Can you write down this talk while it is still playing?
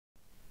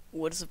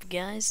What's up,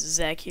 guys?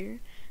 Zach here,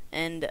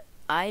 and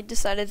I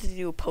decided to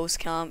do a post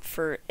comp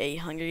for a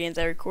Hunger Games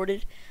I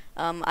recorded.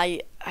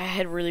 I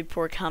had really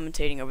poor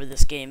commentating over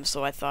this game,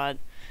 so I thought,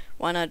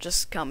 why not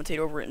just commentate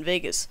over it in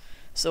Vegas?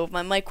 So if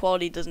my mic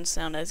quality doesn't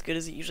sound as good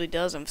as it usually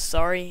does, I'm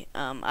sorry.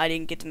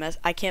 I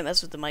can't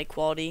mess with the mic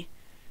quality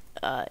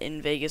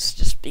in Vegas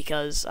just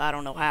because I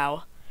don't know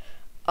how.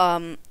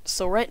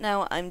 So right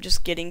now I'm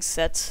just getting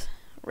set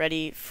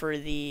ready for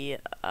the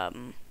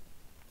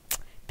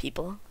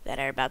people that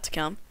are about to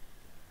come.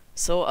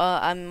 So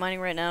I'm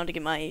mining right now to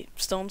get my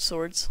stone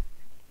swords,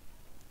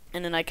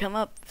 and then I come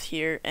up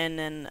here, and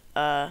then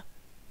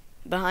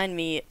behind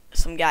me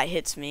some guy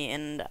hits me,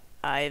 and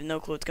I have no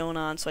clue what's going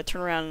on. So I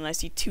turn around and I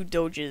see two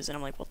doges, and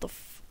I'm like, what the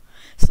f?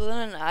 So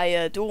then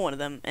I duel one of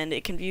them, and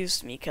it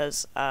confused me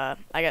because I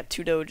got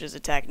two doges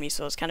attacking me,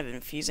 so it was kind of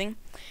confusing.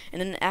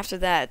 And then after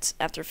that,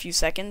 after a few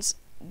seconds,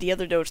 the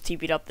other doge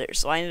TP'd up there,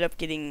 so I ended up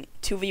getting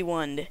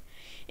 2v1'd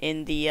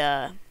in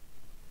the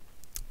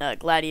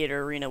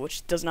gladiator arena,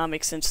 which does not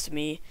make sense to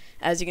me.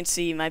 As you can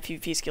see, my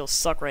PvP skills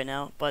suck right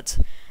now, but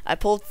I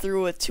pulled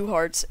through with 2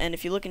 hearts, and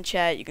if you look in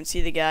chat, you can see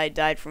the guy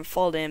died from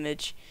fall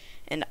damage,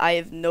 and I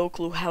have no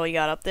clue how he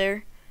got up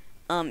there.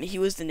 He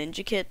was the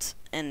ninja kit,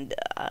 and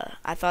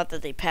I thought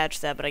that they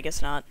patched that, but I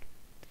guess not.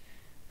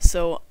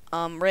 So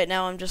right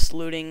now I'm just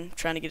looting,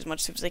 trying to get as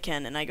much soup as I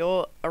can, and I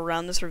go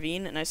around this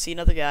ravine, and I see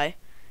another guy.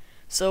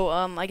 So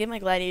I get my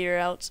gladiator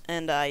out,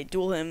 and I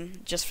duel him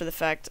just for the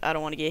fact I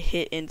don't want to get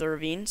hit in the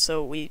ravine.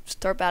 So we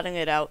start battling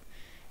it out,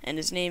 and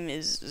his name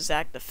is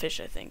Zach the Fish,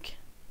 I think.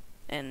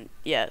 And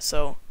yeah,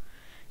 so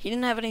he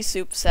didn't have any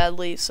soup,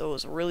 sadly, so it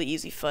was a really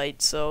easy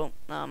fight. So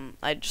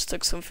I just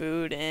took some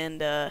food,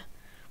 and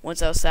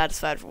once I was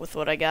satisfied with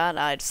what I got,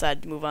 I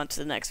decided to move on to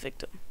the next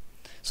victim.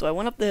 So I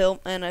went up the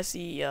hill, and I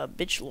see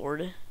Bitch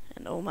Lord,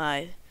 and oh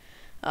my.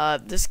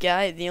 This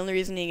guy, the only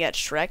reason he got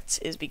Shrek'd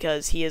is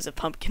because he has a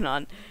pumpkin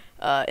on.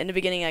 In the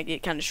beginning, I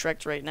get kind of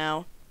Shrek'd right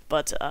now,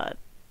 but,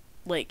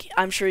 like,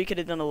 I'm sure he could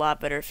have done a lot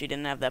better if he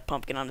didn't have that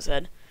pumpkin on his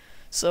head.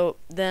 So,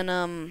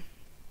 then,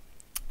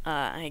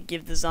 I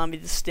give the zombie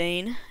the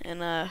stain,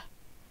 and,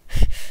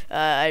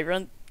 I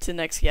run to the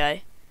next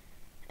guy,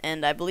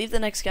 and I believe the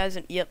next guy's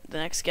the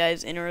next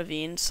guy's in a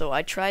ravine, so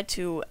I tried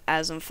to,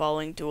 as I'm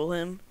falling, duel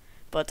him,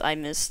 but I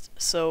missed.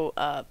 So,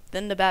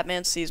 then the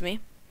Batman sees me,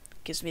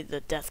 gives me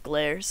the death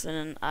glares,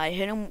 and I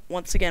hit him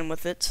once again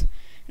with it.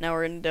 Now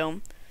we're in the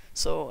dome.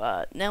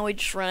 So now we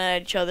just run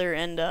at each other,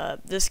 and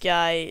this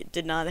guy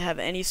did not have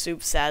any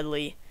soup,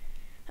 sadly,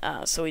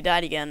 so he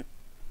died again.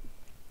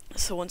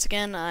 So once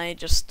again, I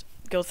just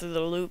go through the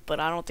loot, but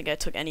I don't think I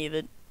took any of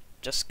it,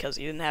 just because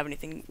he didn't have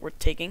anything worth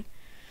taking.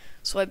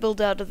 So I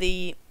build out of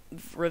the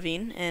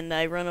ravine, and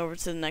I run over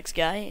to the next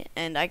guy,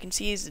 and I can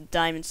see he's a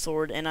diamond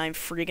sword, and I'm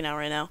freaking out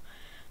right now.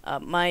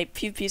 My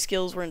PvP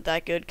skills weren't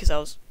that good, because I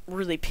was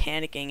really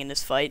panicking in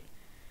this fight.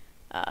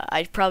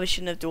 I probably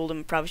shouldn't have dueled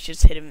him, probably should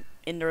just hit him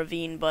in the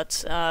ravine,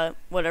 but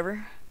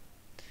whatever.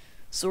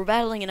 So we're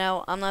battling it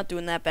out. I'm not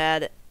doing that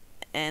bad,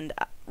 and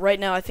right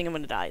now I think I'm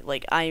gonna die.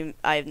 Like, I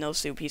have no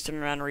soup. He's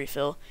turning around to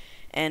refill,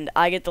 and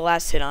I get the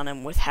last hit on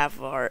him with half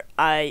of a heart.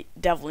 I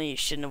definitely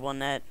shouldn't have won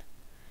that,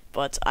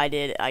 but I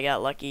did. I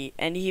got lucky,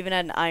 and he even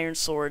had an iron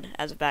sword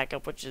as a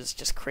backup, which is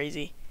just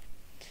crazy.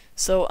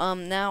 So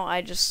now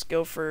I just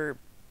go for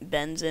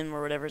Benzim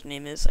or whatever his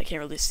name is. I can't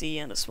really see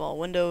in a small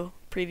window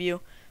preview.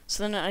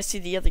 So then I see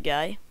the other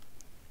guy,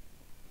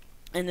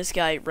 and this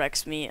guy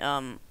wrecks me.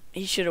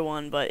 He should have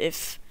won, but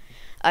if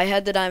I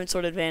had the diamond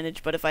sword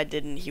advantage, but if I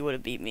didn't, he would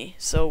have beat me.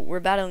 So we're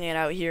battling it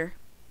out here,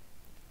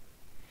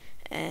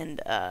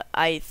 and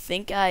I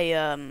think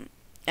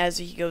as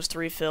he goes to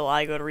refill,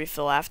 I go to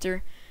refill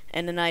after,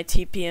 and then I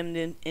TP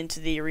him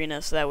into the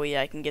arena so that way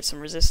I can get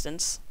some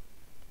resistance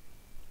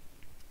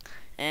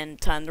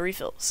and time to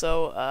refill.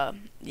 So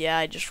yeah,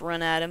 I just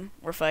run at him.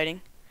 We're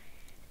fighting,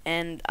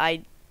 and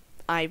I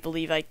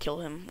believe I kill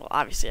him. Well,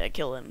 obviously I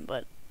kill him,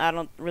 but I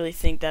don't really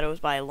think that it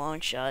was by a long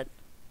shot.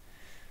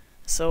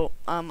 So,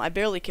 I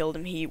barely killed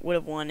him. He would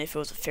have won if it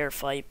was a fair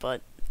fight,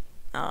 but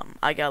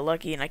I got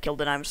lucky and I killed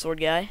the diamond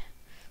sword guy.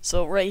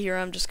 So right here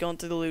I'm just going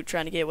through the loot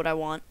trying to get what I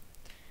want.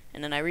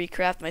 And then I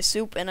recraft my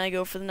soup and I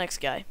go for the next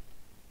guy.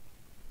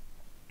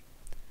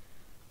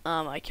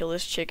 I kill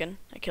this chicken.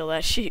 I kill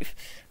that sheep.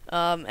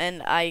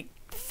 And I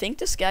think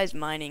this guy's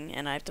mining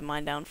and I have to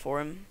mine down for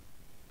him.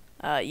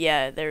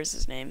 Yeah, there's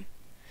his name.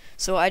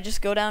 So I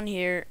just go down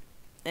here,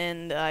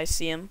 and I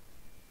see him.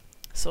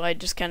 So I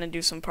just kind of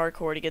do some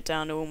parkour to get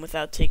down to him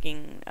without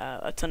taking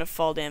a ton of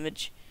fall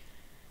damage.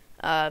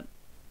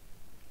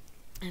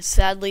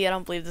 Sadly, I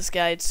don't believe this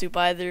guy had soup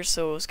either,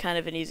 so it was kind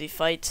of an easy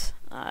fight.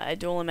 I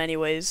duel him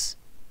anyways.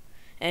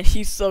 And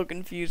he's so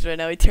confused right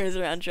now. He turns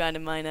around trying to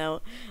mine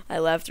out. I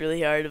laughed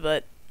really hard,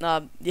 but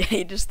yeah,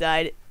 he just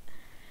died.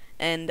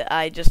 And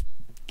I just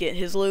get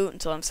his loot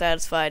until I'm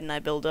satisfied, and I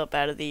build up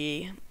out of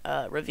the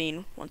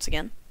ravine once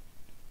again.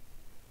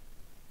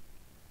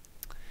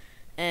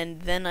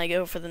 And then I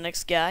go for the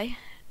next guy,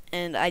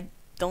 and I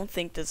don't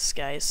think this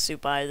guy is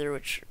soup either,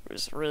 which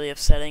was really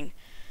upsetting.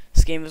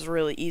 This game was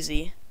really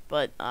easy,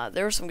 but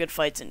there were some good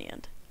fights in the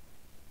end.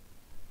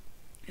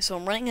 So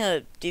I'm running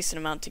a decent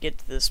amount to get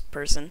to this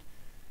person.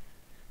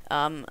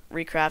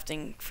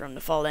 Recrafting from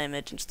the fall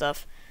damage and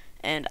stuff.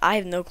 And I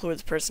have no clue where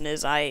this person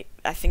is. I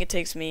think it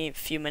takes me a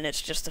few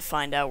minutes just to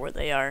find out where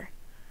they are.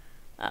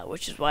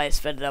 Which is why I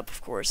sped it up,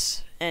 of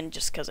course. And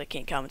just because I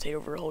can't commentate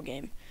over a whole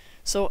game.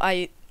 So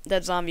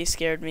that zombie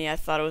scared me. I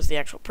thought it was the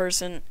actual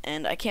person.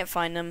 And I can't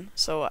find them.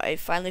 So I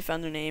finally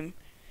found their name.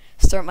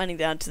 Start mining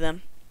down to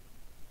them.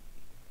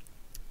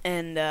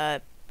 And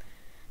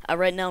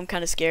right now I'm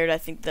kind of scared. I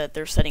think that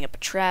they're setting up a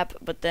trap.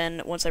 But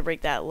then once I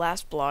break that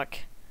last block,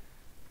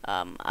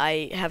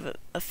 I have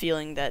a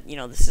feeling that,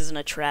 this isn't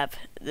a trap.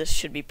 This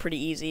should be pretty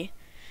easy.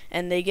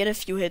 And they get a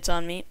few hits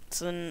on me.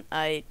 So then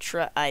I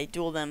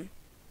duel them.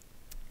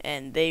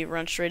 And they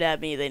run straight at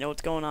me. They know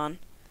what's going on.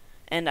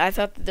 And I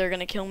thought that they were going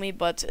to kill me,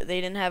 but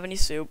they didn't have any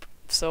soup.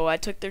 So I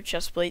took their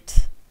chest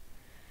plate.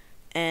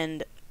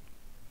 And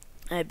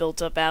I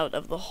built up out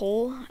of the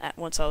hole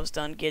once I was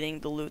done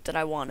getting the loot that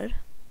I wanted.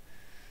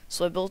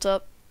 So I built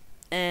up,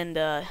 and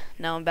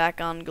now I'm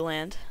back on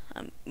land.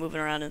 I'm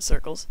moving around in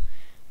circles.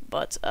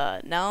 But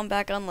now I'm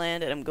back on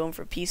land, and I'm going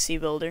for PC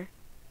Builder.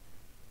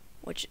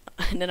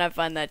 And then I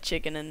find that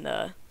chicken,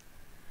 and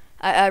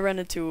I run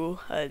into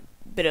a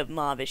bit of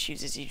mob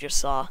issues, as you just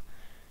saw.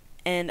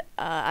 And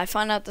I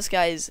find out this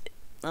guy is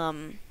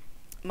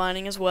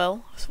mining as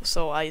well,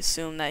 so I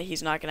assume that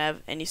he's not going to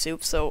have any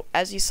soup. So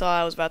as you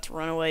saw, I was about to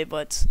run away,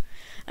 but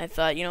I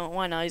thought,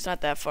 why not? He's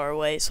not that far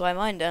away. So I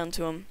mined down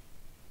to him.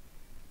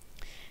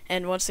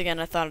 And once again,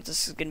 I thought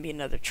this was going to be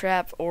another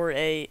trap, or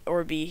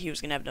B, he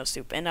was going to have no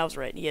soup. And I was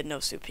right, he had no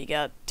soup. He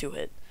got 2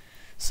 hit.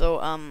 So,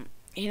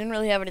 he didn't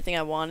really have anything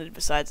I wanted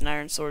besides an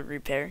iron sword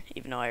repair,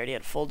 even though I already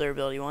had a full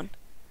durability one.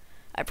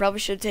 I probably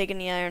should have taken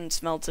the iron and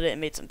smelted it and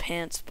made some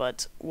pants,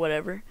 but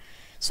whatever.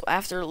 So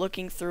after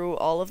looking through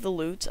all of the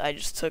loot, I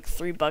just took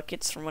 3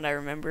 buckets from what I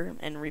remember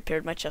and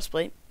repaired my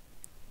chestplate.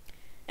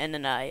 And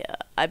then I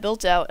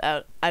built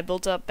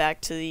up back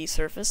to the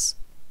surface.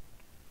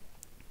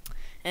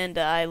 And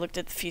I looked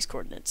at the feast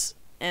coordinates.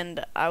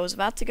 And I was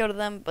about to go to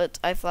them, but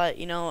I thought,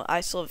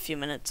 I still have a few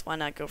minutes. Why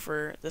not go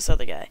for this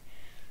other guy?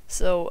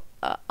 So,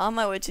 on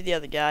my way to the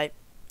other guy,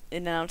 it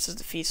announces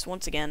the feast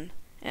once again.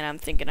 And I'm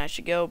thinking I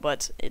should go,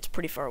 but it's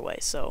pretty far away.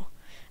 So,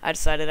 I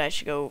decided I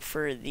should go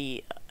for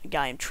the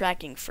guy I'm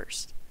tracking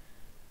first.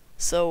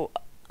 So,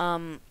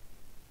 I'm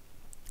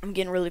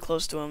getting really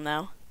close to him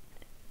now.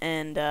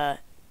 And,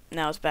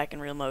 now it's back in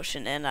real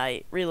motion, and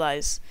I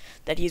realize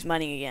that he's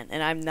mining again,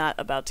 and I'm not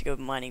about to go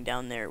mining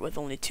down there with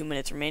only 2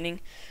 minutes remaining,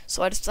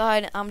 so I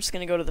decide I'm just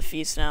gonna go to the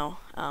feast now.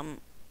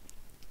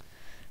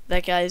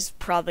 That guy's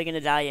probably gonna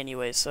die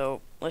anyway,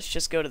 so let's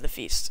just go to the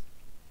feast.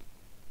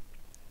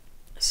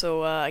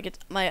 So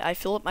I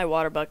fill up my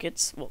water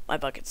buckets, well, my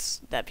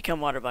buckets that become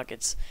water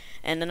buckets,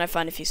 and then I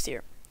find a feast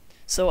here.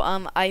 So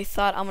I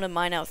thought I'm gonna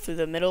mine out through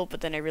the middle,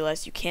 but then I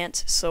realized you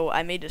can't, so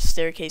I made a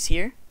staircase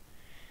here.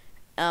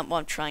 Well,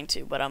 I'm trying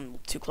to, but I'm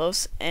too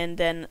close. And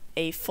then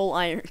a full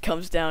iron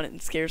comes down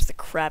and scares the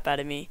crap out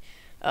of me.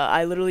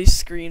 I literally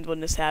screamed when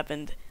this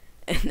happened.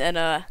 And then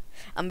I'm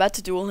about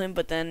to duel him,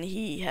 but then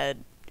he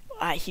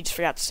just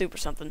forgot the soup or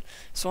something.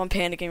 So I'm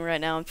panicking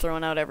right now. I'm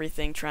throwing out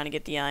everything, trying to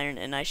get the iron.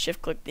 And I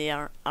shift-click the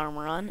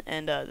armor on,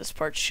 and this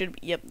part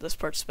this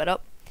part's sped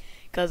up.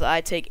 Because I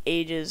take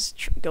ages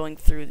going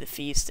through the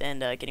feast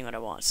and getting what I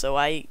want. So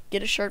I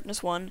get a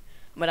sharpness 1,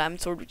 my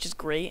diamond sword, which is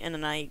great. And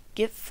then I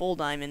get full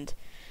diamond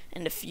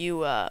and a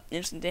few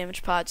instant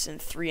damage pots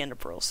and 3 ender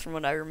pearls from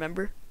what I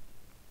remember.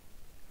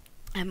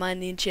 I mine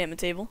the enchantment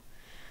table,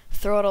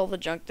 throw out all the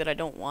junk that I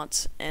don't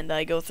want, and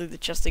I go through the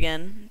chest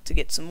again to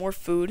get some more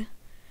food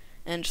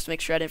and just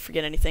make sure I didn't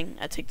forget anything.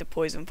 I take the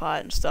poison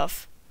pot and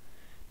stuff.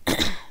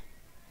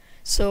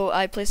 So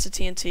I place the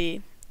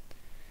TNT,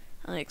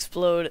 I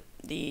explode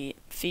the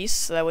feast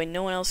so that way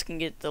no one else can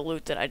get the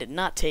loot that I did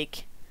not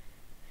take.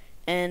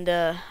 And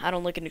I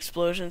don't look at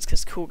explosions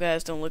because cool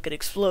guys don't look at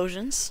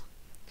explosions.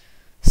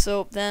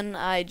 So then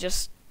I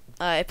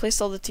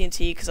placed all the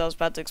TNT because I was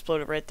about to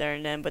explode it right there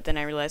and then, but then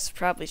I realized I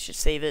probably should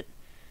save it.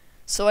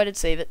 So I did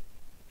save it.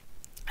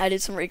 I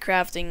did some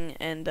recrafting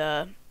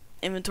and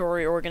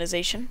inventory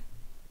organization.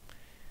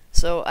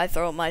 So I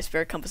throw out my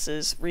spare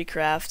compasses,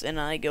 recraft, and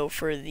I go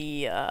for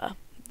the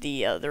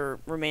other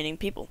remaining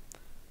people.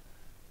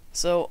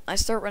 So I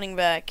start running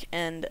back,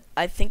 and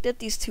I think that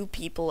these 2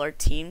 people are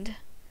teamed.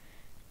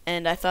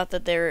 And I thought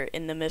that they're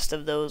in the midst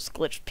of those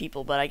glitched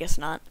people, but I guess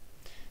not.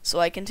 So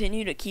I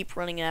continue to keep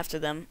running after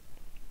them,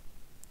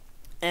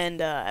 and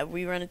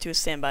we run into a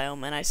sand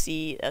biome, and I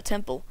see a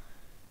temple,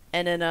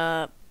 and then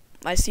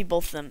I see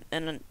both of them,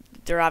 and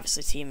they're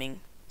obviously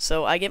teaming.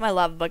 So I get my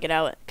lava bucket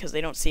out because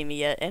they don't see me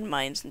yet, and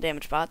my instant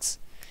damage pots.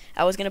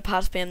 I was gonna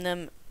pot spam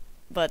them,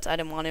 but I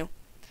didn't want to,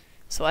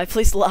 so I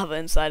placed lava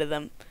inside of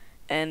them,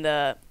 and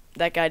that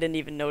guy didn't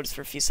even notice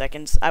for a few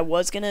seconds. I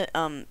was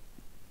gonna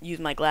use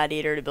my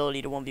gladiator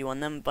ability to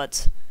 1v1 them,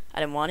 but I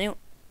didn't want to,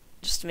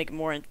 just to make it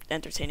more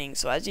entertaining.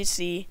 So as you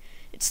see,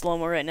 it's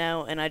slow-mo right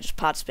now, and I just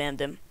pot spammed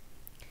him.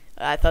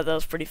 I thought that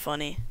was pretty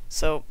funny.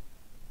 So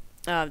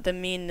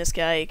Then me and this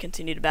guy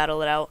continue to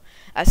battle it out.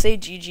 I say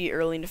GG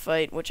early in the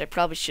fight, which I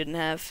probably shouldn't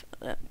have.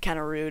 Kind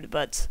of rude,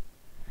 but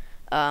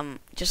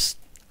just,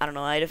 I don't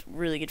know, I had a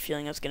really good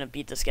feeling I was going to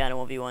beat this guy in a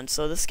 1v1.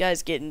 So this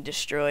guy's getting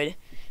destroyed.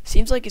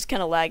 Seems like he's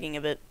kind of lagging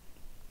a bit.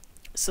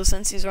 So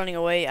since he's running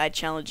away, I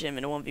challenge him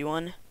in a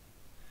 1v1.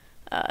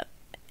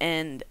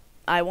 And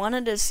I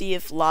wanted to see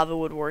if lava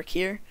would work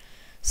here.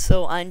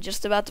 So I'm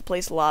just about to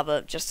place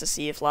lava just to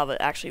see if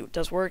lava actually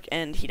does work,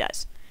 and he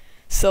dies.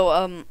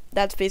 So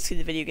that's basically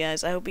the video,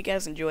 guys. I hope you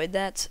guys enjoyed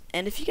that.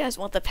 And if you guys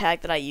want the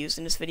pack that I used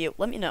in this video,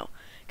 let me know,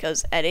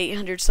 because at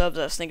 800 subs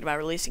I was thinking about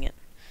releasing it.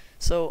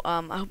 So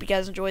I hope you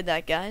guys enjoyed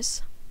that,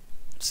 guys.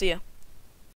 See ya.